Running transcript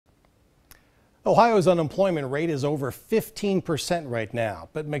Ohio's unemployment rate is over 15% right now,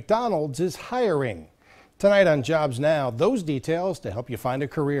 but McDonald's is hiring. Tonight on Jobs Now, those details to help you find a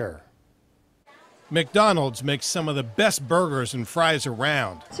career. McDonald's makes some of the best burgers and fries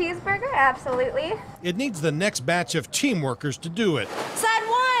around. Cheeseburger, absolutely. It needs the next batch of team workers to do it. Side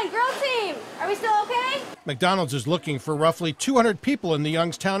one, girl team. Are we still okay? McDonald's is looking for roughly 200 people in the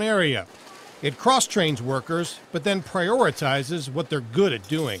Youngstown area. It cross-trains workers, but then prioritizes what they're good at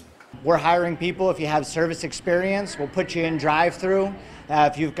doing. We're hiring people. If you have service experience, we'll put you in drive-through.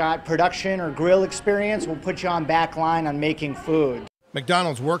 If you've got production or grill experience, we'll put you on back line on making food.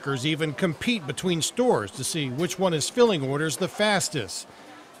 McDonald's workers even compete between stores to see which one is filling orders the fastest.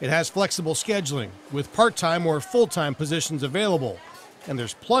 It has flexible scheduling with part-time or full-time positions available, and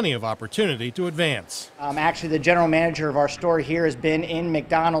there's plenty of opportunity to advance. Actually, the general manager of our store here has been in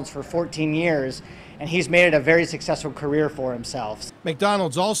McDonald's for 14 years, and he's made it a very successful career for himself.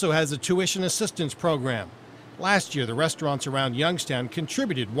 McDonald's also has a tuition assistance program. Last year, the restaurants around Youngstown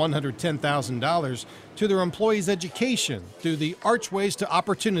contributed $110,000 to their employees' education through the Archways to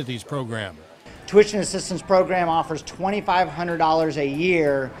Opportunities program. Tuition assistance program offers $2,500 a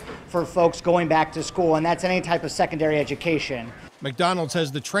year for folks going back to school, and that's any type of secondary education. McDonald's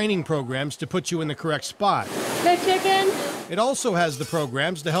has the training programs to put you in the correct spot. No chicken. It also has the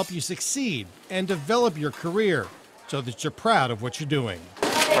programs to help you succeed and develop your career so that you're proud of what you're doing.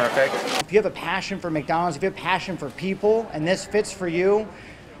 Perfect. If you have a passion for McDonald's, if you have a passion for people, and this fits for you,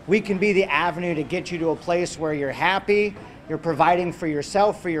 we can be the avenue to get you to a place where you're happy, you're providing for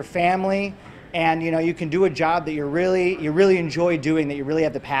yourself, for your family, and you can do a job that you really enjoy doing, that you really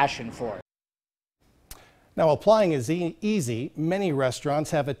have the passion for. Now, applying is easy. Many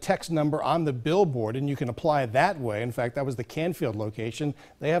restaurants have a text number on the billboard, and you can apply that way. In fact, that was the Canfield location.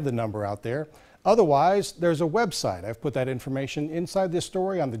 They have the number out there. Otherwise, there's a website. I've put that information inside this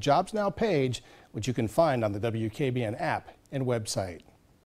story on the Jobs Now page, which you can find on the WKBN app and website.